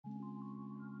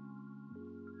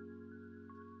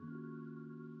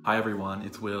Hi everyone,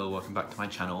 it's Will. Welcome back to my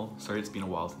channel. Sorry it's been a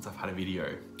while since I've had a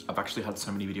video. I've actually had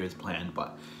so many videos planned,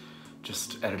 but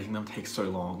just editing them takes so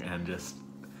long and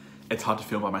it's hard to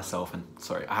film by myself, and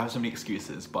sorry, I have so many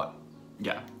excuses, but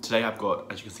yeah. Today I've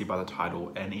got, as you can see by the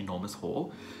title, an enormous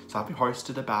haul. So I've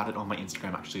posted about it on my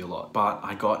Instagram actually a lot, but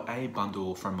I got a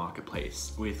bundle from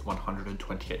Marketplace with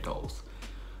 128 dolls.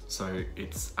 So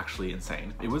it's actually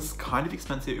insane. It was kind of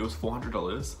expensive, it was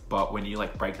 $400, but when you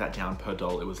like break that down per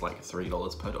doll, it was like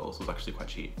 $3 per doll, so it was actually quite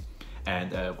cheap. And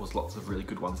there was lots of really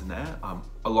good ones in there,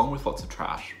 along with lots of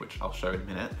trash, which I'll show in a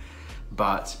minute.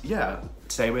 But yeah,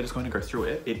 today we're just going to go through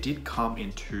it. It did come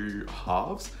in two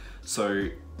halves, so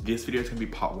this video is going to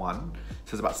be part one.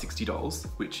 So it's about 60 dolls,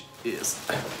 which is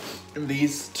in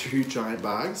these two giant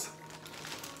bags.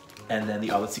 And then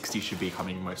the other 60 should be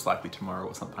coming most likely tomorrow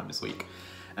or sometime this week.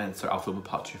 And so I'll film a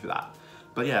part two for that.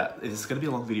 But yeah, this is gonna be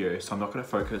a long video, so I'm not gonna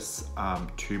focus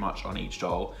too much on each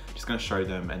doll. Just gonna show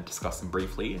them and discuss them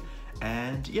briefly.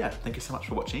 And yeah, thank you so much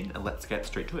for watching, and let's get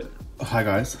straight to it. Hi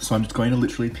guys, so I'm just going to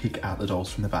literally pick out the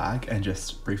dolls from the bag and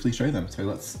just briefly show them. So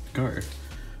let's go.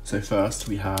 So first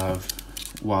we have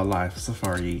Wildlife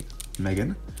Safari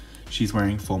Megan. She's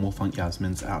wearing formal Funk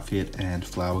Yasmin's outfit and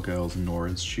Flower Girl's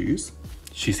Nora's shoes.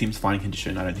 She seems fine in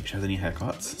condition. I don't think she has any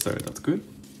haircuts, so that's good.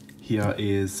 Here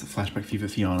is Flashback Fever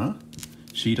Fiona.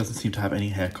 She doesn't seem to have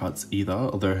any haircuts either,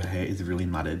 although her hair is really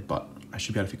matted, but I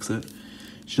should be able to fix it.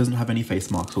 She doesn't have any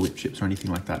face marks or lip chips or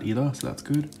anything like that either, so that's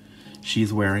good.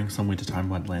 She's wearing some Wintertime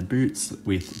Wonderland boots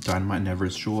with Dynamite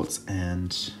Nevera's shorts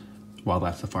and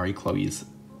Wildlife Safari Chloe's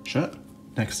shirt.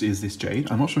 Next is this Jade.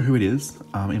 I'm not sure who it is.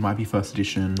 It might be first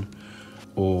edition,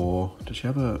 or does she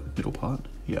have a middle part?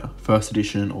 Yeah, first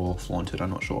edition or flaunted, I'm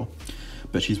not sure.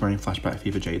 But she's wearing Flashback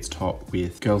Fever Jade's top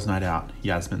with Girls Night Out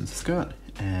Yasmin's skirt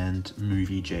and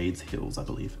Movie Jade's heels, I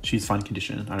believe. She's fine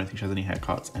condition. I don't think she has any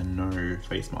haircuts and no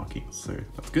face markings, so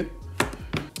that's good.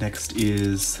 Next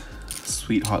is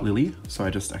Sweetheart Lily. So I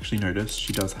just actually noticed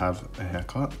she does have a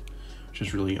haircut, which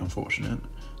is really unfortunate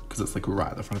because it's like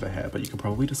right at the front of her hair, but you could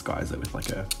probably disguise it with like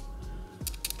a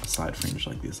side fringe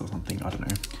like this or something, I don't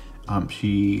know.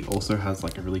 She also has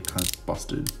like a really kind of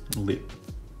busted lip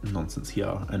nonsense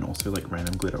here, and also like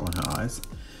random glitter on her eyes.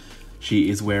 She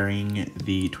is wearing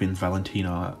the twins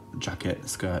Valentina jacket,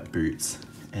 skirt, boots,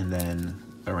 and then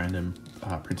a random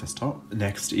princess top.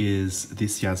 Next is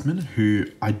this Yasmin, who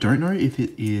I don't know if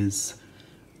it is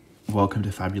Welcome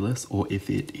to Fabulous or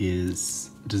if it is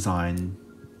Design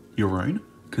Your Own,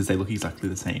 because they look exactly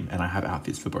the same, and I have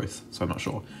outfits for both, so I'm not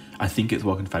sure. I think it's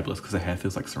Welcome to Fabulous because her hair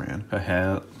feels like saran. Her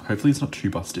hair, hopefully it's not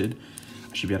too busted.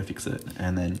 I should be able to fix it.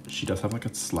 And then she does have like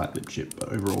a slight lip chip,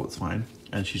 but overall it's fine.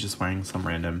 And she's just wearing some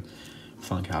random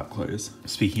Funk Out clothes.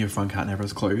 Speaking of Funk Out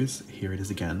Nevera's clothes, here it is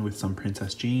again with some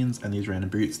princess jeans and these random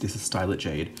boots. This is Style It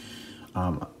Jade.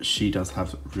 She does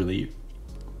have really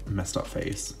messed up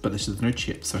face, but there's no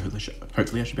chips, so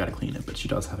hopefully I should be able to clean it. But she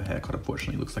does have a haircut,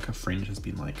 unfortunately. It looks like her fringe has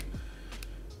been like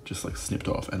just like snipped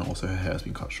off, and also her hair has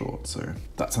been cut short, so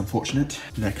that's unfortunate.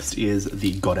 Next is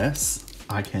the Goddess,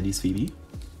 Eye Candy's Phoebe.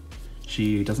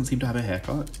 She doesn't seem to have a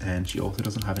haircut, and she also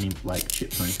doesn't have any like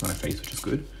chips or anything on her face, which is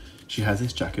good. She has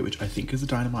this jacket, which I think is a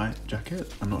Dynamite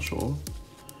jacket. I'm not sure.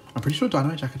 I'm pretty sure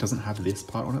Dynamite jacket doesn't have this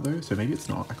part on it though, so maybe it's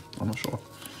not. I'm not sure.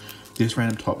 This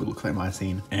random top, it looks like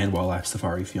Mycene, and Wildlife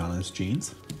Safari Fiona's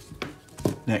jeans.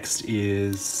 Next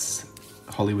is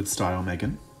Hollywood Style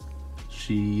Megan.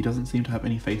 She doesn't seem to have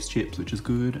any face chips, which is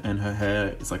good, and her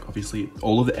hair is like obviously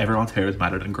everyone's hair is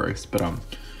matted and gross, but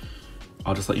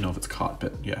I'll just let you know if it's cut.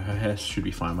 But yeah, her hair should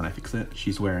be fine when I fix it.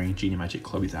 She's wearing Genie Magic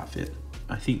Chloe's outfit.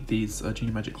 I think these are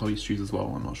Genie Magic Chloe's shoes as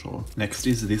well, I'm not sure. Next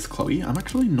is this Chloe. I'm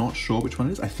actually not sure which one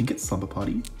it is. I think it's Slumber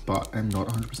Party, but I'm not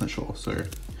 100% sure. So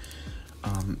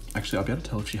actually I'll be able to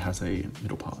tell if she has a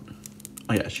middle part.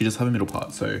 Oh yeah, she does have a middle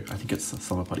part, so I think it's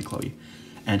Slumber Party Chloe.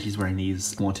 And she's wearing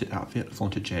these Flaunted outfit,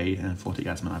 Flaunted Jade and Flaunted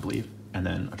Yasmin, I believe. And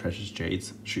then Atrocious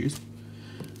Jade's shoes.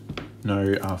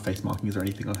 No face markings or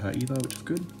anything on her either, which is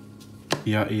good.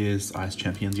 Here is Ice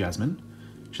Champion's Yasmin.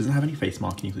 She doesn't have any face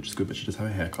markings, which is good, but she does have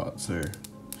a haircut, so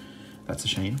that's a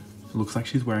shame. It looks like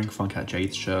she's wearing Funk Out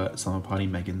Jade's shirt, Summer Party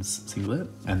Megan's singlet,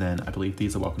 and then I believe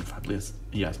these are Welcome to Fabulous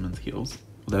Yasmin's heels.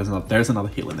 Well, there's another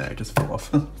heel in there, it just fell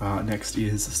off. Next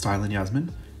is Stylin'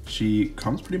 Yasmin. She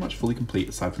comes pretty much fully complete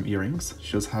aside from earrings.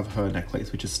 She does have her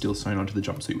necklace, which is still sewn onto the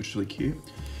jumpsuit, which is really cute.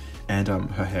 And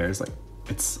her hair is like,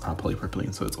 it's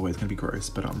polypropylene, so it's always gonna be gross,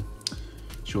 but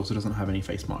she also doesn't have any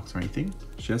face marks or anything.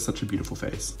 She has such a beautiful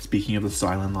face. Speaking of the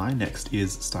Stylin' line, next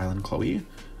is Stylin' Chloe.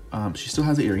 She still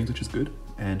has earrings, which is good.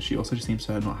 And she also just seems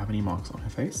to not have any marks on her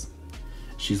face.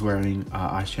 She's wearing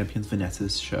Ice Champion's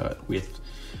Vanessa's shirt with,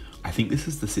 I I think this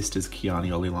is the sisters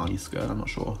Kiani or Lilani skirt, I'm not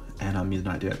sure. And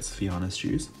Midnight Dance Fiana's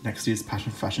shoes. Next is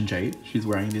Passion for Fashion Jade. She's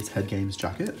wearing this Head Games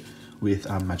jacket with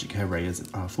Magic Hair Ray's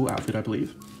full outfit, I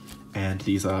believe. And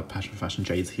these are Passion for Fashion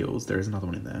Jade's heels. There is another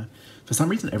one in there. For some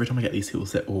reason, every time I get these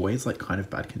heels, they're always like kind of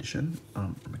bad condition. Oh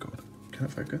my god, can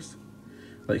it focus?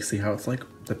 Like, see how it's like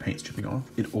the paint's chipping off?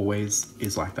 It always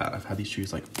is like that. I've had these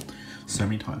shoes like so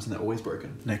many times and they're always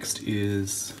broken. Next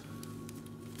is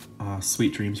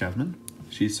Sweet Dreams Jasmine.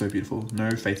 She's so beautiful. No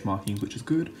face markings, which is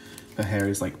good. Her hair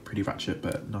is like pretty ratchet,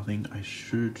 but nothing I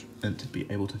shouldn't be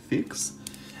able to fix.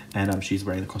 And she's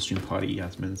wearing the Costume Party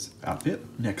Yasmin's outfit.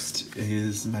 Next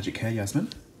is Magic Hair Yasmin.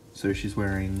 So she's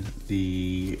wearing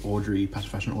the Audrey Passion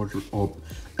for Fashion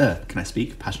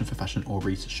Passion for Fashion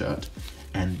Aubrey's shirt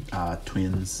and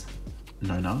twins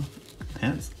Nona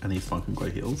pants and these Funk and Glow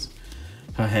heels.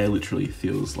 Her hair literally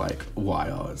feels like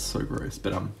wire. It's so gross,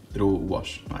 but it'll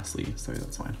wash nicely, so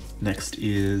that's fine. Next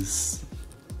is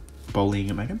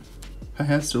Bowling Megan. Her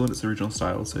hair's still in its original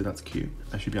style, so that's cute.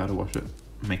 I should be able to wash it,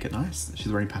 make it nice. She's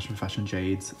wearing Passion for Fashion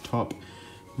Jade's top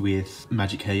with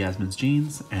Magic Hair Yasmin's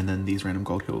jeans, and then these random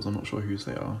gold heels. I'm not sure whose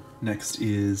they are. Next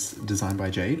is Designed by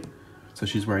Jade. So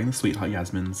she's wearing the Sweetheart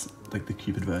Yasmin's, like the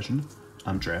Cupid version,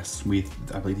 dress with,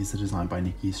 I believe these are designed by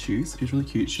Nikki's shoes. She's really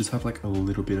cute. She just have like a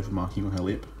little bit of a marking on her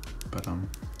lip, but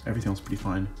everything else pretty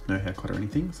fine. No haircut or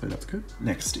anything, so that's good.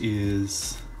 Next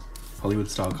is Hollywood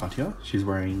Style Katya. She's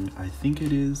wearing, I think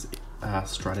it is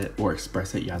Strut It or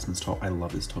Express It Yasmin's top. I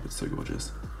love this top, it's so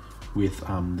gorgeous. With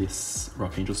this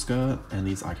Rock Angel skirt and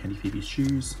these Eye Candy Phoebe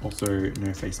shoes. Also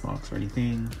no face marks or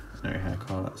anything, no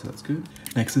haircut, so that's good.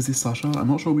 Next is this Sasha. I'm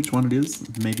not sure which one it is.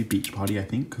 Maybe Beach Party, I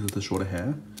think, because of the shorter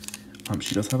hair.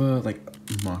 She does have a like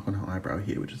mark on her eyebrow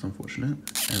here, which is unfortunate,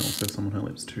 and also some on her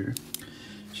lips too.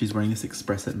 She's wearing this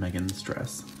Express It Megan's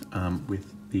dress with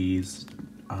these,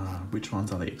 which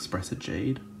ones are they? Express It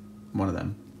Jade? One of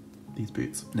them. These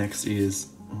boots. Next is,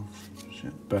 oh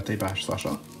shit, Birthday Bash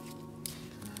Sasha.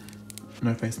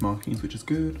 No face markings, which is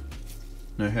good.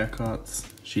 No haircuts.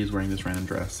 She's wearing this random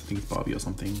dress. I think it's Barbie or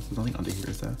something. There's nothing under here,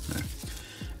 is there? No.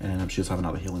 And she does have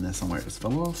another heel in there somewhere. It just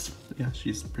fell off. But yeah,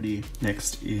 she's pretty.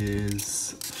 Next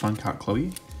is Funk Out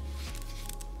Chloe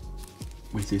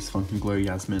with this Funk and Glow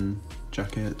Yasmin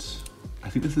jacket. I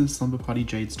think this is Slumber Party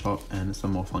Jade's top and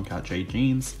some more Funk Out Jade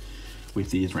jeans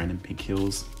with these random pink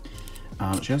heels.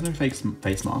 She has no face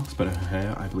marks, but her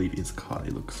hair, I believe, is cut.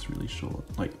 It looks really short,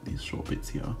 like these short bits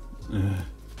here. Ugh.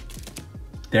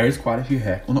 There is quite a few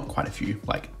well, not quite a few,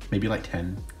 like maybe like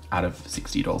 10 out of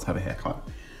 60 dolls have a haircut,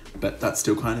 but that's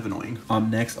still kind of annoying.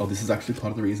 Next, oh, this is actually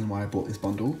part of the reason why I bought this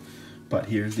bundle, but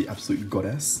here's the absolute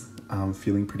goddess,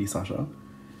 Feeling Pretty Sasha.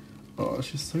 Oh,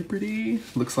 she's so pretty.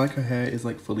 Looks like her hair is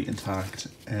like fully intact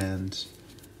and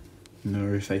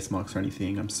no face marks or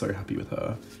anything. I'm so happy with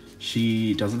her.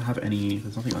 She doesn't have any,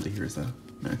 there's nothing under here, is there?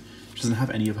 No. She doesn't have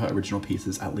any of her original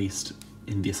pieces, at least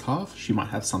in this half. She might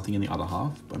have something in the other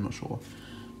half, but I'm not sure.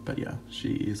 But yeah,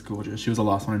 she is gorgeous. She was the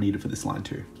last one I needed for this line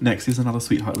too. Next is another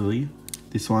Sweetheart Lily.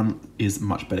 This one is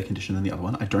much better condition than the other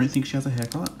one. I don't think she has a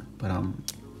haircut, but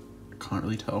can't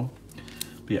really tell.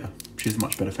 But yeah, she has a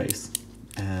much better face.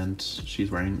 And she's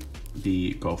wearing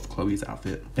the Golf Chloe's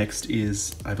outfit. Next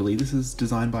is, I believe this is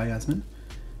designed by Yasmin.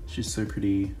 She's so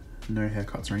pretty. No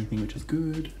haircuts or anything, which is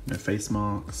good. No face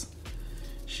marks.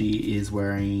 She is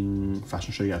wearing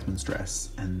Fashion Show Yasmin's dress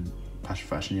and Passion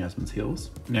Fashion Yasmin's heels.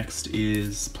 Next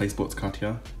is Play Sports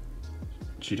Katya.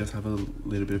 She does have a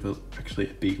little bit of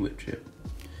actually a big lip chip,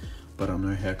 but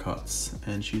no haircuts.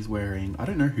 And she's wearing, I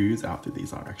don't know whose outfit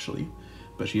these are actually,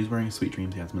 but she's wearing Sweet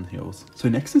Dreams Yasmin heels. So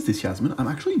next is this Yasmin. I'm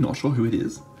actually not sure who it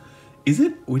is. Is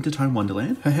it Wintertime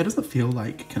Wonderland? Her hair doesn't feel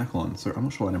like Kanakalan, so I'm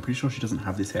not sure, and I'm pretty sure she doesn't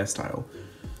have this hairstyle.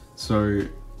 So,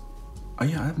 oh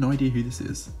yeah, I have no idea who this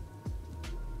is.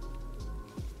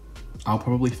 I'll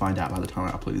probably find out by the time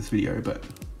I upload this video, but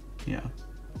yeah.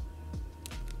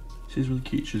 She's really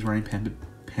cute. She's wearing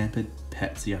Pampered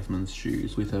Pets Yasmin's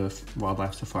shoes with a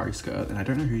Wildlife Safari skirt, and I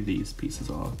don't know who these pieces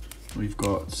are. We've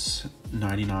got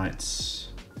Nighty Nights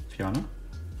Fiana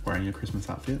wearing a Christmas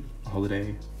outfit, a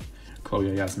holiday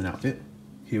Chloe or Yasmin outfit.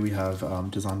 Here we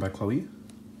have Designed by Chloe.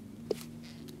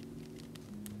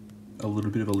 A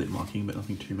little bit of a lip marking, but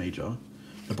nothing too major.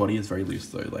 The body is very loose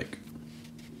though, like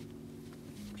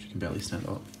she can barely stand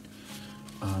up.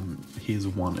 Here's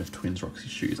one of Twins Roxy's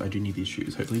shoes. I do need these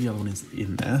shoes. Hopefully the other one is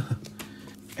in there.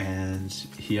 And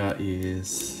here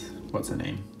is, what's her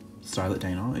name? Style It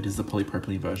Dana. It is the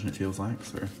polypropylene version, it feels like,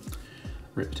 so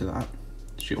rip to that.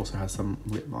 She also has some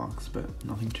lip marks, but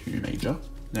nothing too major.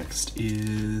 Next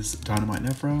is Dynamite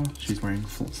Nevra. She's wearing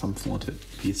some flaunted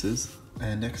pieces.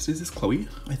 And next is this Chloe.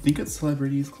 I think it's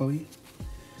Celebrities Chloe.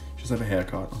 She does have a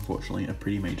haircut, unfortunately, a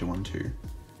pretty major one too.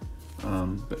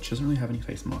 But she doesn't really have any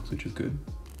face marks, which is good.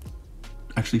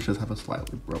 Actually, she does have a slight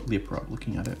lip rub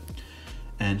looking at it.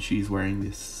 And she's wearing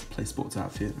this play sports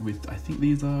outfit with, I think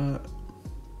these are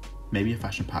maybe a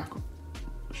fashion pack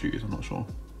shoes, I'm not sure.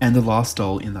 And the last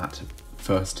doll in that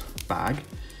first bag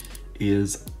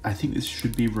is, I think this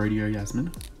should be Rodeo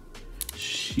Yasmin.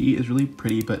 She is really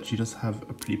pretty, but she does have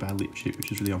a pretty bad lip chip,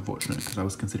 which is really unfortunate because I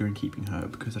was considering keeping her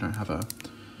because I don't have her.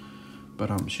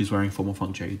 But she's wearing Formal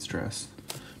Funk Jade's dress.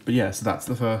 But yeah, so that's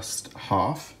the first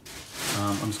half.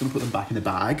 I'm just gonna put them back in the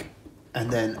bag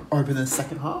and then open the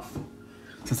second half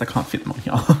since I can't fit them on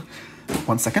here.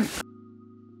 1 second.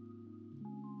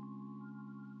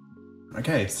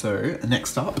 Okay, so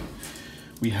next up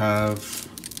we have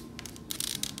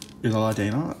Ilala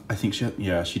Dana. I think she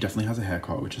definitely has a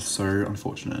haircut, which is so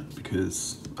unfortunate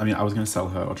because, I mean, I was gonna sell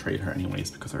her or trade her anyways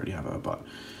because I already have her, but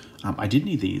I did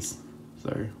need these,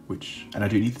 so, and I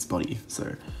do need this body,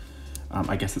 so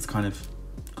I guess it's kind of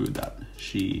good that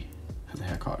she has a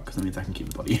haircut because it means I can keep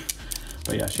the body.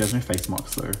 But yeah, she has no face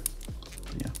marks, so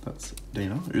yeah, that's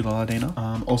Dana, Ulala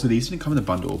Dana. Also, these didn't come in the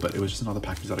bundle, but it was just another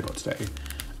package that I got today.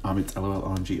 It's LOL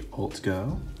OMG Alt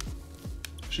Girl.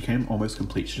 She came almost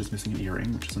complete, she's just missing an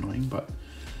earring, which is annoying, but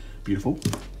beautiful.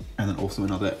 And then also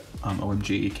another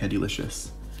OMG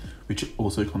Candylicious, which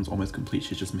also comes almost complete,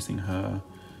 she's just missing her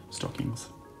stockings.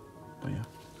 But yeah,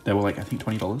 they were like, I think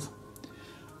 $20.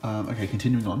 Okay,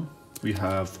 continuing on, we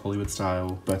have Hollywood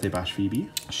Style Birthday Bash Phoebe.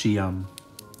 She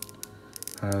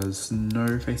has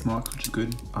no face marks, which is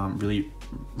good. Really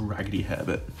raggedy hair,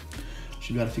 but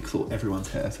she'll be able to fix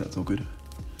everyone's hair, so that's all good.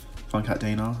 Fun Cat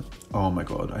Dana. Oh my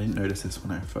god, I didn't notice this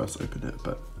when I first opened it,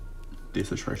 but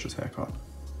this atrocious haircut.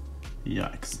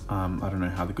 Yikes. I don't know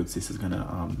how the good sis is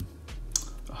gonna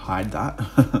hide that.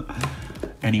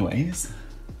 Anyways,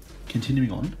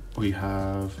 continuing on, we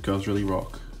have Girls Really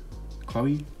Rock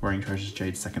Chloe wearing Treasures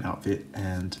Jade's second outfit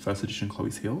and first edition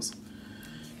Chloe's heels.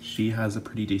 She has a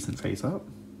pretty decent face up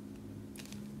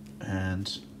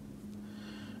and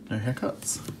no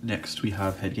haircuts. Next we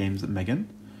have Head Games Megan,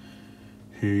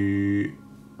 who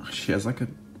she has like a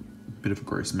bit of a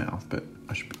gross mouth, but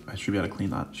I should be able to clean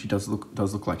that. She does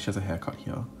look like she has a haircut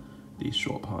here, these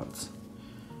short parts.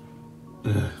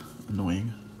 Ugh,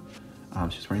 annoying.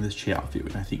 She's wearing this cheer outfit,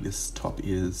 and I think this top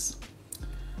is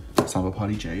Summer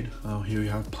Party Jade. Oh, here we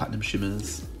have Platinum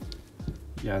Shimmers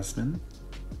Yasmin.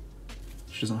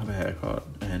 She doesn't have a haircut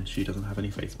and she doesn't have any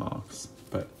face marks,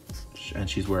 and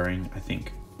she's wearing, I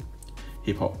think,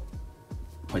 Hip Hop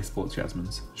Play Sports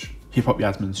Yasmin's Hip Hop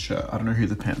Yasmin's shirt. I don't know who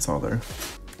the pants are though.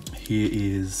 Here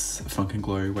is Funk and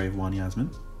Glow Wave 1 Yasmin.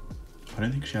 I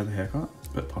don't think she has a haircut,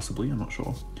 but possibly, I'm not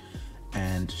sure.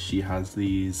 And she has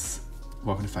these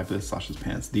Welcome to Fabulous Slashes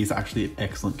pants. These are actually in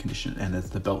excellent condition and there's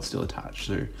the belt still attached,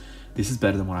 so this is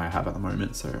better than what I have at the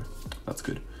moment, so that's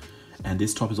good. And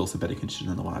this top is also better condition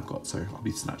than the one I've got, so I'll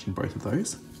be snatching both of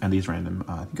those. And these random,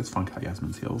 I think it's Fun Cat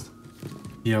Yasmin's heels.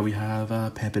 Here we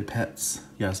have Pampered Pets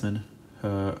Yasmin,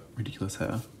 her ridiculous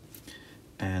hair.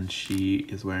 And she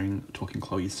is wearing Talking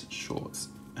Chloe's shorts.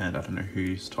 And I don't know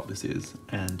whose top this is.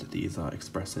 And these are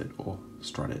Express It or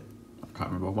Strut It. I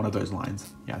can't remember, one of those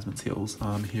lines, Yasmin's heels.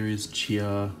 Here is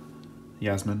Cheer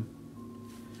Yasmin,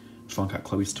 Fun Cat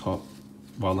Chloe's top,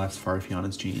 Wildlife Safari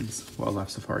Fiana's jeans, Wildlife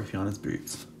Safari Fiana's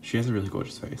boots. She has a really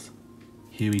gorgeous face.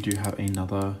 Here we do have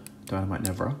another Dynamite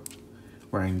Nevra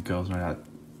wearing Girls Night Out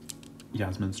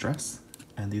Yasmin's dress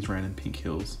and these random pink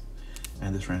heels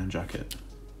and this random jacket.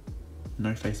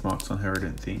 No face marks on her, I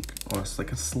don't think, or it's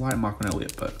like a slight mark on her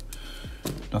lip, but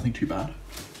nothing too bad.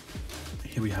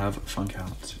 Here we have Funk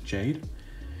Out Jade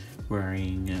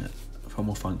wearing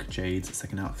Formal Funk Jade's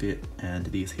second outfit and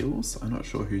these heels. I'm not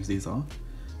sure whose these are.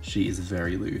 She is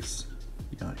very loose.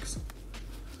 Yikes.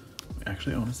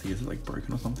 Actually, I want to see, is it like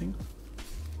broken or something?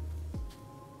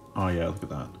 Oh yeah, look at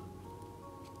that.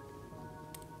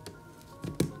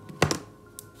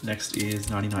 Next is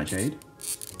Nighty Night Jade.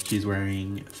 She's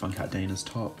wearing Fun Cat Dana's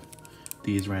top,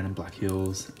 these random black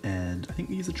heels, and I think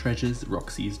these are Treasures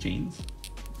Roxy's jeans.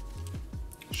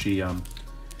 She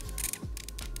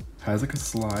has like a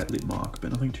slight lip mark,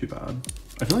 but nothing too bad.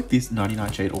 I feel like this Nighty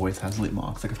Night Jade always has lip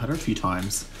marks. Like I've had her a few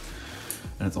times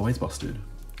and it's always busted.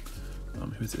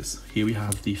 Who is this? Here we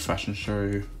have the fashion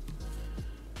show.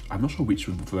 I'm not sure which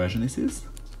version this is.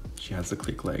 She has the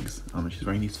click legs. She's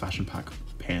wearing these fashion pack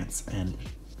pants and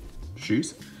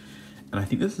shoes. And I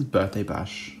think this is Birthday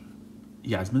Bash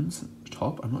Yasmin's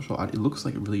top. I'm not sure. It looks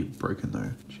like really broken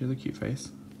though. She has a cute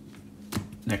face.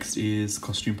 Next is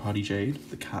Costume Party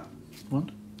Jade, the cat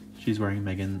one. She's wearing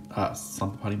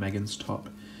Slumber Party Megan's top.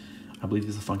 I believe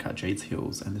these are Fun Cat Jade's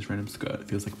heels and this random skirt. It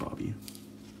feels like Barbie.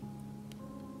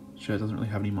 She doesn't really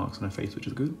have any marks on her face, which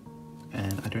is good.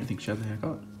 And I don't think she has a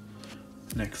haircut.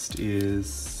 Next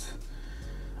is,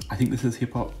 I think this is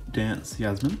Hip Hop Dance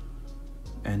Yasmin.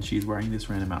 And she's wearing this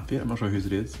random outfit. I'm not sure whose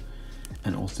it is.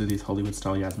 And also these Hollywood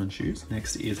style Yasmin shoes.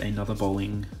 Next is another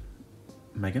bowling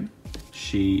Megan.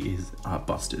 She is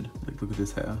busted. Like, look at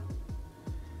this hair.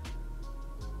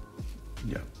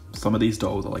 Yeah, some of these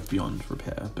dolls are like beyond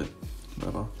repair, but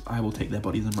whatever. I will take their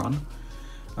bodies and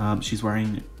run. She's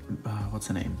wearing, what's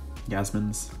her name?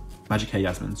 Yasmin's, Magic Hair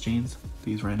Yasmin's jeans,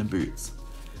 these random boots,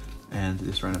 and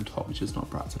this random top, which is not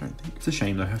Bratz, I don't think. It's a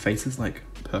shame though, her face is like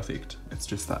perfect. It's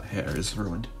just that hair is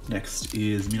ruined. Next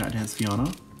is Midnight Dance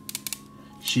Fiona.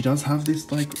 She does have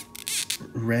this like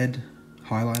red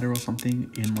highlighter or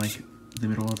something in like the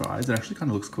middle of her eyes. It actually kind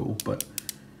of looks cool, but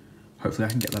hopefully I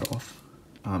can get that off.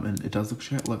 And it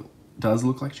does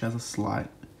look like she has a slight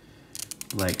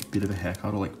like bit of a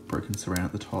haircut or like broken surround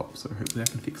at the top, so hopefully I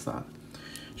can fix that.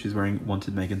 She's wearing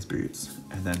Wanted Megan's boots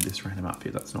and then this random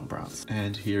outfit that's not Bratz.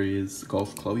 And here is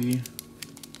Golf Chloe.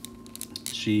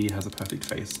 She has a perfect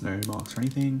face, no marks or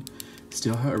anything.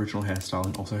 Still her original hairstyle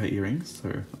and also her earrings, so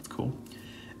that's cool.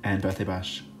 And Birthday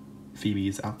Bash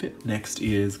Phoebe's outfit. Next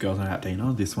is Girls Night Out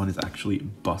Dana. This one is actually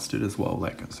busted as well.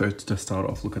 Like, so to start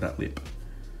off, look at that lip.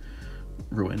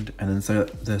 Ruined. And then so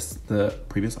the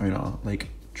previous owner like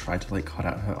tried to like cut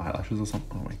out her eyelashes or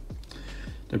something. Oh wait.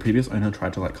 The previous owner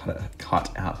tried to like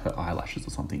cut out her eyelashes or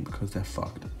something because they're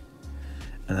fucked.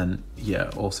 And then yeah,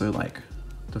 also like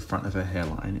the front of her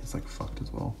hairline is like fucked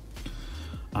as well.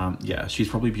 Yeah, she's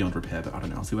probably beyond repair, but I don't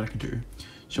know, I'll see what I can do.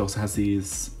 She also has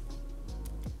these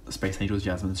Space Angels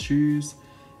Yasmin's shoes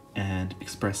and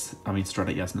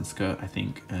Strut Yasmin's skirt, I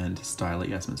think, and Style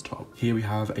Yasmin's top. Here we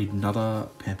have another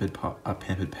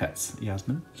Pampered Pets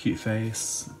Yasmin. Cute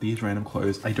face, these random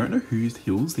clothes. I don't know whose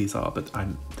heels these are, but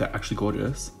they're actually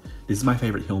gorgeous. This is my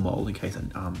favorite heel mold in case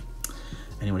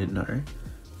anyone didn't know.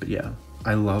 But yeah,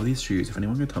 I love these shoes. If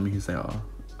anyone can tell me whose they are,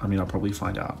 I mean, I'll probably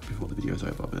find out before the video's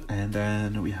over. And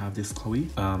then we have this Chloe.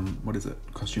 What is it?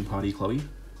 Costume Party Chloe.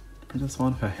 Princess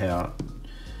one. Her hair,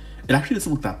 it actually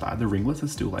doesn't look that bad. The ringlets are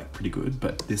still like pretty good,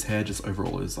 but this hair just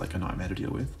overall is like a nightmare to deal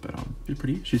with. But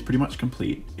she's pretty much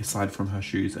complete aside from her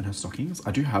shoes and her stockings.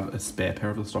 I do have a spare pair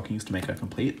of the stockings to make her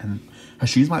complete, and her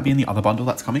shoes might be in the other bundle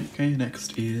that's coming. Okay,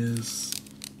 next is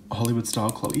Hollywood style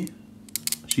Chloe.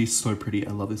 She's so pretty.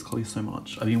 I love this Chloe so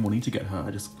much. I've been wanting to get her.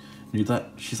 I just knew that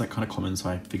she's like kind of common, so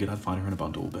I figured I'd find her in a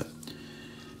bundle. But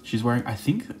she's wearing, I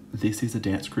think this is a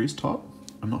Dance Cruise top.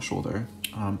 I'm not sure though.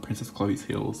 Princess Chloe's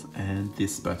heels and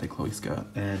this Birthday Chloe skirt.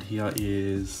 And here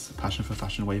is Passion for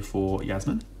Fashion Way for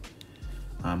Yasmin.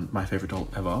 My favorite doll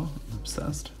ever. I'm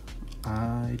obsessed.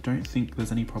 I don't think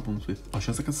there's any problems with, oh, she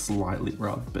has like a slight lip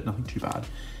rub, but nothing too bad.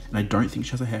 And I don't think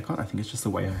she has a haircut. I think it's just the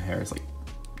way her hair is like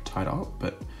tied up,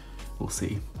 but we'll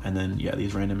see. And then yeah,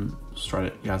 these random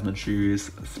Strut Yasmin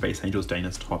shoes, Space Angels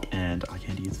Dana's top, and Eye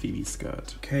Candy's Phoebe's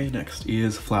skirt. Okay, next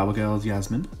is Flower Girls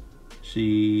Yasmin.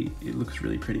 It looks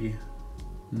really pretty.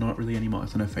 Not really any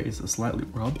marks on her face, a slight lip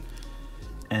rub.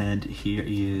 And here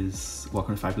is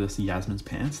Welcome to Fabulous Yasmin's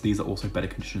pants. These are also better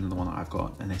conditioned than the one that I've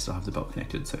got, and they still have the belt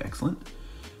connected, so excellent.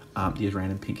 These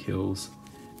random pink heels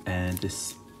and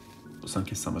this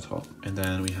Sunkissed Summer top. And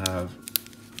then we have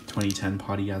 2010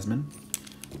 Party Yasmin.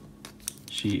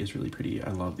 She is really pretty.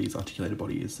 I love these articulated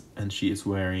bodies. And she is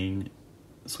wearing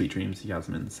Sweet Dreams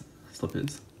Yasmin's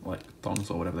slippers, like thongs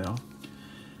or whatever they are.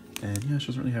 And yeah, she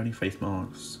doesn't really have any face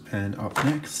marks. And up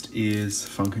next is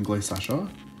Funk and Glow Sasha.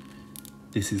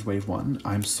 This is wave 1.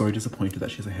 I'm so disappointed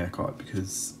that she has a haircut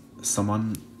because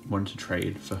someone wanted to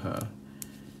trade for her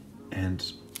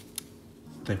and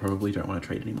they probably don't want to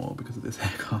trade anymore because of this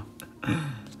haircut.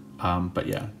 But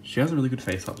yeah, she has a really good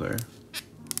face up though.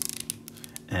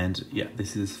 And yeah,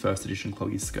 this is first edition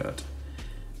Chloe's skirt.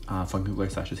 Funk and Glow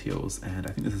Sasha's heels, and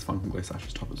I think this is Funk and Glow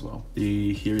Sasha's top as well.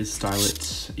 Here is Style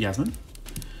It Yasmin.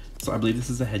 So I believe this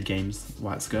is a Head Games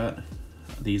white skirt.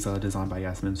 These are designed by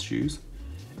Yasmin's shoes.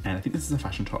 And I think this is a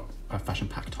fashion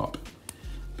pack top.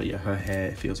 But yeah, her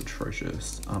hair feels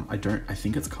atrocious. I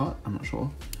think it's cut, I'm not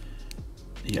sure.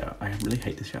 Yeah, I really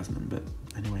hate this Yasmin, but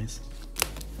anyways.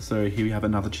 So here we have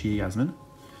another Cheer Yasmin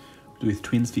with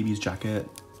twins Phoebe's jacket.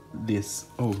 This,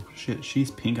 oh shit,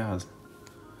 she's pink as.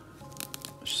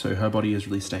 So her body is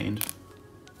really stained.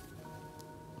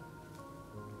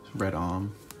 Red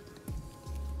arm.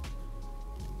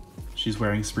 She's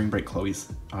wearing Spring Break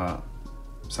Chloe's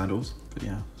sandals, but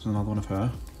yeah, there's another one of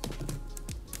her.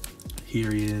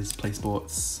 Here is Play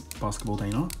Sports Basketball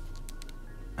Dana.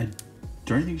 I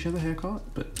don't think she has a haircut,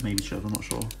 but maybe she does, I'm not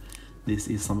sure. This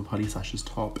is Summer Party Sasha's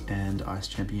top and Ice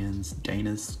Champions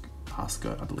Dana's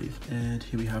skirt, I believe. And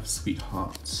here we have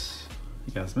Sweetheart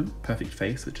Yasmin. Perfect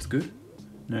face, which is good.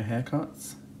 No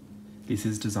haircuts. This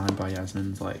is designed by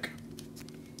Yasmin's like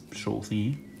shawl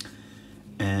thingy.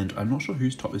 And I'm not sure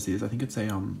whose top this is. I think it's a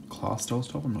Class Dolls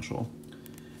top, I'm not sure.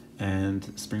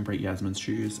 And Spring Break Yasmin's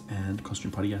shoes and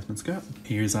Costume Party Yasmin skirt.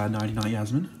 Here's our 99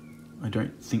 Yasmin. I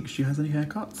don't think she has any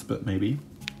haircuts, but maybe.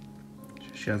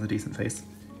 She has a decent face.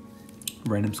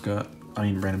 Random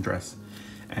dress.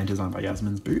 And designed by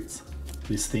Yasmin's boots.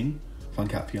 This thing, Fun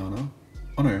Cat Fiona.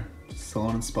 Oh no,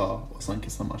 Salon and Spa or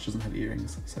Sunkiss so much, doesn't have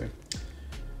earrings, so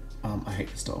I hate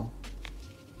this doll.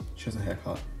 She has a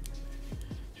haircut.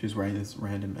 She's wearing this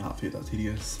random outfit that's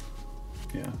hideous.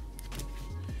 Yeah.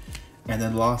 And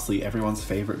then lastly, everyone's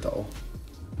favorite doll.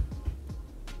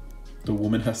 The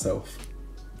woman herself.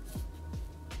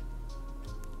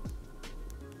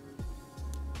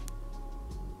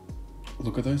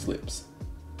 Look at those lips.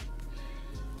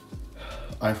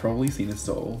 I've probably seen this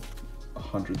doll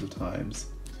hundreds of times.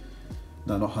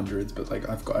 No, not hundreds, but like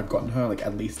I've gotten her like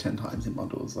at least 10 times in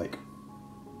bundles. Like,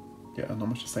 yeah, not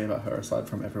much to say about her aside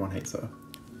from everyone hates her.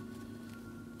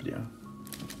 But yeah.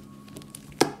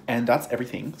 And that's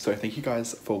everything. So thank you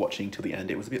guys for watching till the end.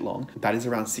 It was a bit long. That is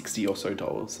around 60 or so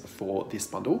dolls for this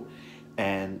bundle.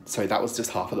 And so that was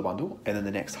just half of the bundle. And then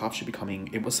the next half should be coming.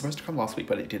 It was supposed to come last week,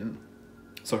 but it didn't.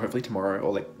 So hopefully tomorrow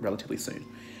or like relatively soon.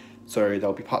 So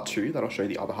there'll be part 2 that I'll show you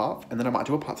the other half. And then I might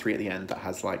do a part 3 at the end that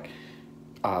has like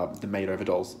the made over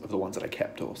dolls of the ones that I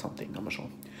kept or something, I'm not sure.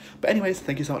 But anyways,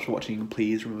 thank you so much for watching.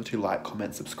 Please remember to like,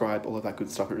 comment, subscribe, all of that good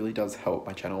stuff. It really does help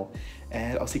my channel.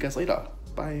 And I'll see you guys later.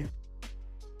 Bye.